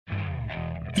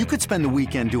You could spend the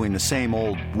weekend doing the same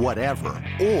old whatever,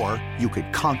 or you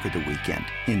could conquer the weekend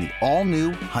in the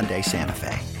all-new Hyundai Santa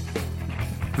Fe.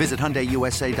 Visit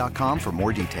HyundaiUSA.com for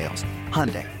more details.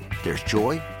 Hyundai, there's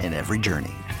joy in every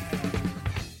journey.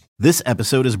 This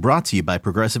episode is brought to you by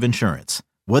Progressive Insurance.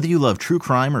 Whether you love true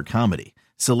crime or comedy,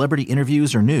 celebrity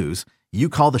interviews or news, you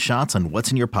call the shots on what's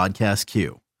in your podcast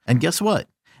queue. And guess what?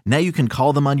 Now you can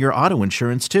call them on your auto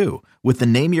insurance too with the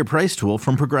Name Your Price tool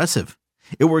from Progressive.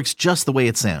 It works just the way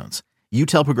it sounds. You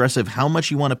tell Progressive how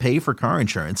much you want to pay for car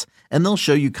insurance, and they'll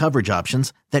show you coverage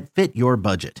options that fit your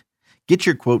budget. Get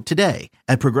your quote today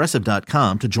at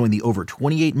Progressive.com to join the over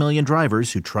 28 million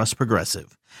drivers who trust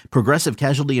Progressive. Progressive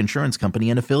Casualty Insurance Company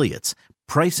and Affiliates.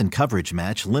 Price and coverage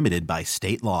match limited by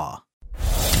state law.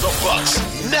 The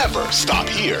Bucks never stop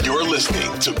here. You're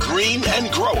listening to Green and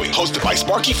Growing, hosted by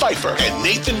Sparky Pfeiffer and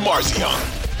Nathan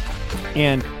Marzion.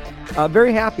 And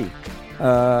very happy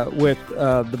with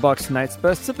the Bucks tonight,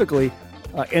 specifically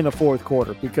in the fourth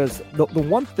quarter, because the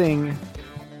one thing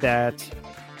that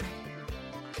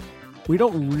we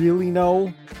don't really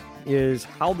know is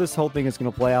how this whole thing is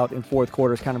going to play out in fourth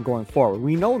quarters kind of going forward.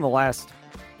 We know in the last,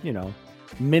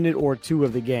 minute or two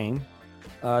of the game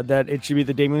that it should be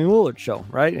the Damian Lillard show,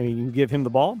 right? I mean, you give him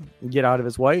the ball, get out of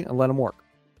his way, and let him work.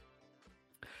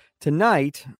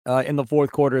 Tonight, in the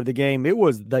fourth quarter of the game, it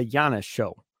was the Giannis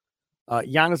show.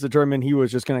 Giannis determined he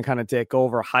was just going to kind of take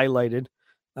over, highlighted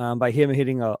by him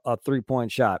hitting a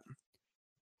three-point shot.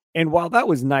 And while that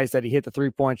was nice that he hit the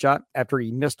three-point shot after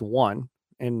he missed one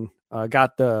and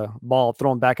got the ball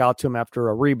thrown back out to him after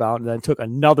a rebound, and then took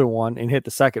another one and hit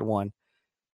the second one,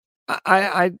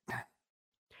 I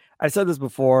said this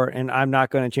before, and I'm not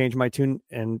going to change my tune,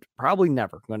 and probably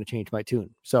never going to change my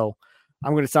tune. So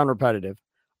I'm going to sound repetitive.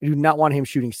 I do not want him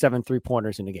shooting 7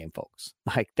 3-pointers in the game, folks.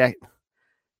 Like that.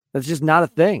 That's just not a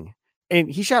thing.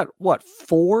 And he shot,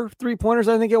 4 3-pointers,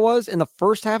 I think it was, in the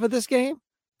first half of this game?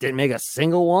 Didn't make a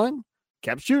single one.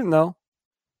 Kept shooting, though.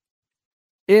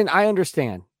 And I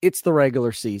understand. It's the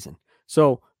regular season.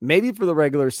 So maybe for the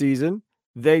regular season,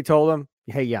 they told him,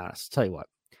 hey, Giannis, tell you what.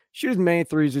 Shoot as many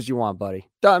threes as you want, buddy.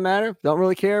 Doesn't matter. Don't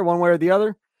really care one way or the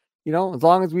other. As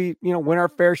long as we, win our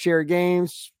fair share of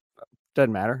games,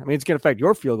 doesn't matter. I mean, it's going to affect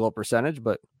your field goal percentage,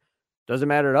 but doesn't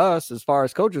matter to us as far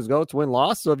as coaches go. It's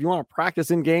win-loss. So if you want to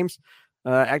practice in games,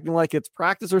 acting like it's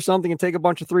practice or something and take a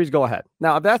bunch of threes, go ahead.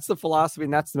 Now, if that's the philosophy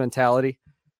and that's the mentality,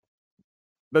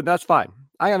 but that's fine.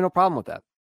 I have no problem with that.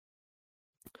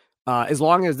 As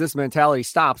long as this mentality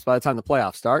stops by the time the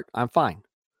playoffs start, I'm fine.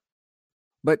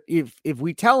 But if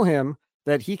we tell him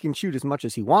that he can shoot as much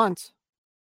as he wants,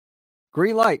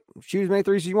 green light, shoot as many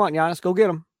threes as you want, Giannis, go get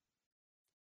them.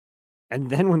 And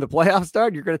then when the playoffs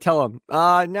start, you're going to tell him,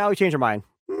 now we changed our mind.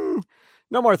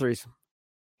 No more threes.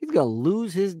 He's going to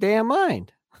lose his damn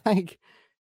mind.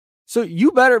 So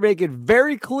you better make it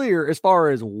very clear as far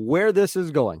as where this is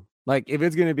going. Like, if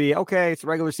it's going to be, okay, it's the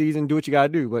regular season, do what you got to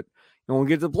do. But when we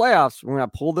get to the playoffs, we're going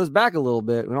to pull this back a little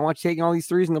bit. We don't want you taking all these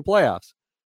threes in the playoffs.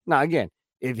 Now, again,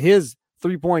 if his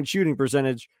three-point shooting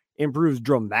percentage improves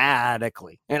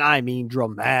dramatically, and I mean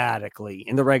dramatically,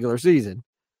 in the regular season,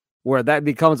 where that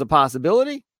becomes a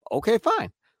possibility, okay,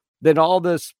 fine. Then all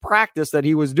this practice that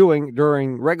he was doing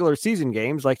during regular season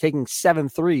games, like taking 7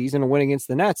 threes and a win against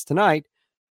the Nets tonight,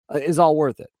 is all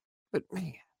worth it. But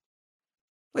man,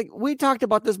 we talked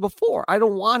about this before. I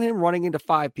don't want him running into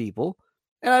 5 people,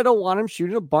 and I don't want him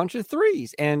shooting a bunch of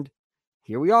threes. And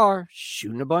here we are,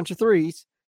 shooting a bunch of threes,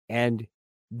 and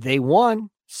they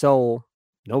won, so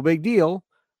no big deal.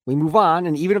 We move on,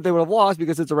 and even if they would have lost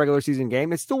because it's a regular season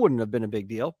game, it still wouldn't have been a big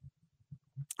deal.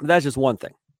 But that's just one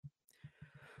thing.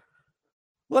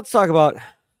 Let's talk about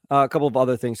a couple of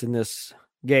other things in this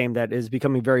game that is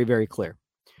becoming very, very clear.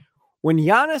 When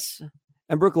Giannis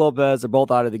and Brook Lopez are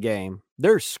both out of the game,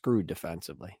 they're screwed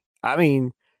defensively. I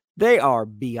mean, they are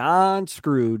beyond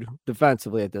screwed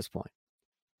defensively at this point.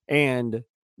 And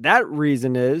that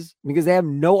reason is because they have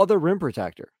no other rim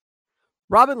protector.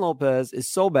 Robin Lopez is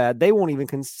so bad, they won't even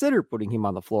consider putting him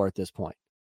on the floor at this point.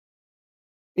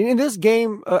 In this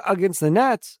game against the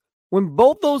Nets, when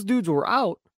both those dudes were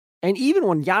out, and even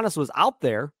when Giannis was out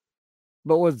there,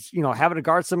 but was, having to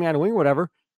guard somebody on the wing or whatever,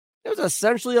 it was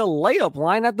essentially a layup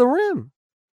line at the rim.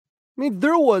 I mean,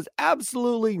 there was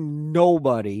absolutely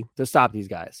nobody to stop these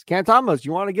guys. Cam Thomas,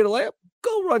 you want to get a layup?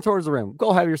 Go run towards the rim.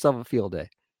 Go have yourself a field day.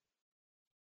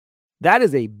 That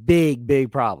is a big,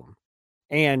 big problem.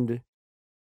 And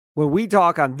when we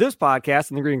talk on this podcast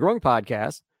and the Green and Growing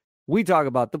podcast, we talk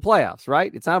about the playoffs,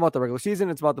 right? It's not about the regular season.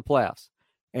 It's about the playoffs.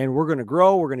 And we're going to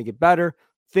grow. We're going to get better.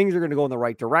 Things are going to go in the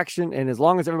right direction. And as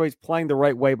long as everybody's playing the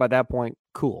right way by that point,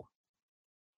 cool.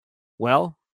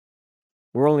 Well,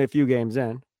 We're only a few games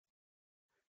in.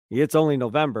 It's only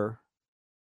November.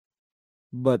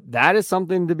 But that is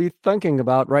something to be thinking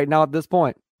about right now at this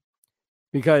point.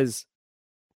 Because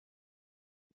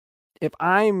if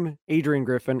I'm Adrian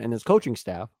Griffin and his coaching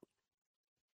staff,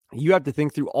 you have to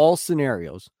think through all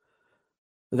scenarios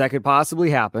that could possibly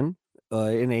happen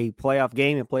in a playoff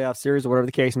game, a playoff series, or whatever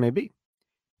the case may be.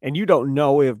 And you don't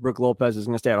know if Brook Lopez is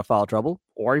going to stay out of foul trouble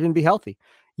or even be healthy.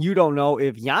 You don't know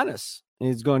if Giannis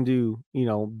is going to,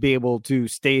 be able to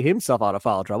stay himself out of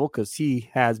foul trouble, because he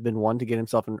has been one to get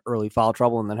himself in early foul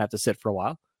trouble and then have to sit for a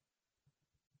while.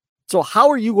 So how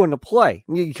are you going to play?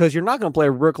 Because you're not going to play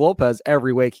Brook Lopez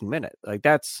every waking minute. Like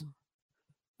that's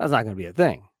not going to be a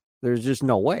thing. There's just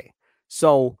no way.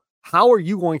 So how are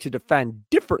you going to defend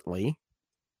differently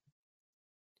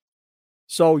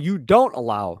so you don't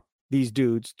allow these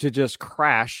dudes to just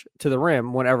crash to the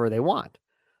rim whenever they want?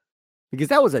 Because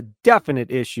that was a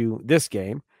definite issue this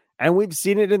game, and we've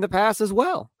seen it in the past as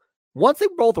well. Once they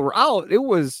both were out, it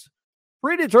was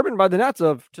predetermined by the Nets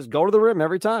of just go to the rim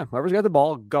every time. Whoever's got the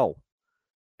ball, go.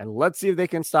 And let's see if they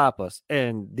can stop us.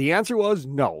 And the answer was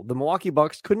no. The Milwaukee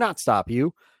Bucks could not stop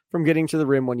you from getting to the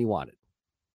rim when you wanted.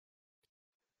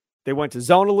 They went to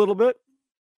zone a little bit,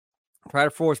 try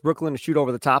to force Brooklyn to shoot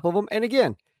over the top of them. And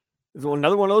again, it's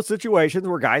another one of those situations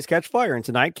where guys catch fire. And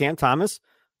tonight, Cam Thomas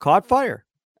caught fire.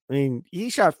 I mean, he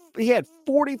had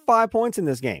 45 points in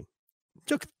this game.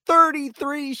 Took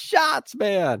 33 shots,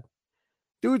 man.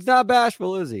 Dude's not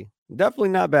bashful, is he? Definitely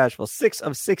not bashful. 6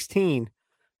 of 16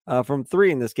 from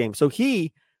 3 in this game. So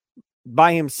he,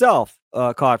 by himself,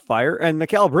 caught fire. And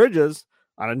Mikal Bridges,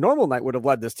 on a normal night, would have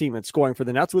led this team in scoring for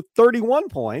the Nets with 31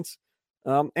 points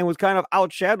and was kind of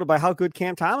outshadowed by how good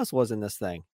Cam Thomas was in this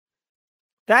thing.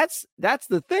 That's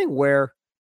the thing where,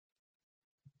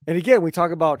 and again, we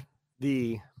talk about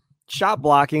the shot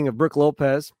blocking of Brook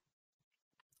Lopez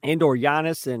and or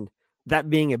Giannis, and that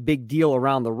being a big deal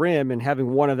around the rim and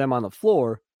having one of them on the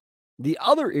floor. The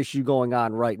other issue going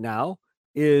on right now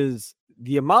is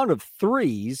the amount of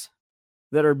threes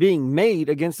that are being made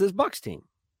against this Bucks team.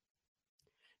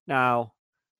 Now,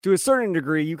 to a certain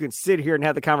degree, you can sit here and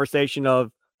have the conversation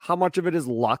of how much of it is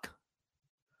luck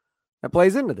that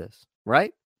plays into this,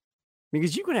 right?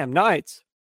 Because you can have nights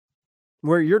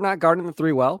where you're not guarding the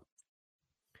three well,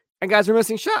 and guys are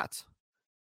missing shots.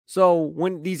 So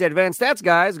when these advanced stats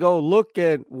guys go look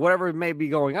at whatever may be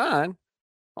going on,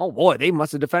 oh boy, they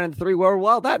must have defended the three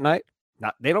well that night.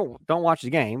 They don't watch the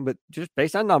game, but just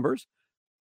based on numbers,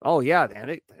 oh yeah,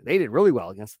 they did really well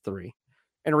against the three.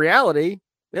 In reality,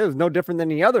 it was no different than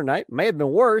the other night. May have been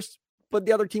worse, but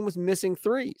the other team was missing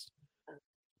threes.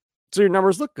 So your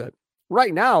numbers look good.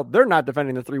 Right now, they're not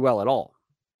defending the three well at all,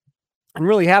 and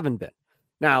really haven't been.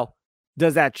 Now,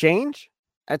 does that change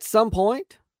at some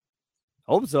point?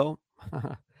 Hope so.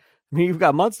 I mean, you've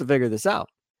got months to figure this out.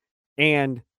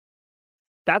 And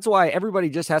that's why everybody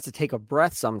just has to take a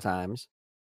breath sometimes.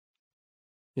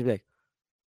 You'd be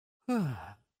like,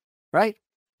 right?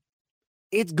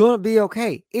 It's going to be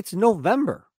okay. It's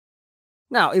November.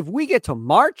 Now, if we get to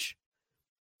March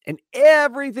and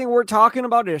everything we're talking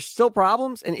about is still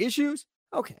problems and issues,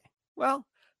 okay, well,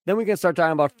 then we can start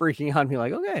talking about freaking out and be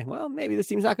like, okay, well, maybe this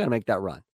team's not going to make that run.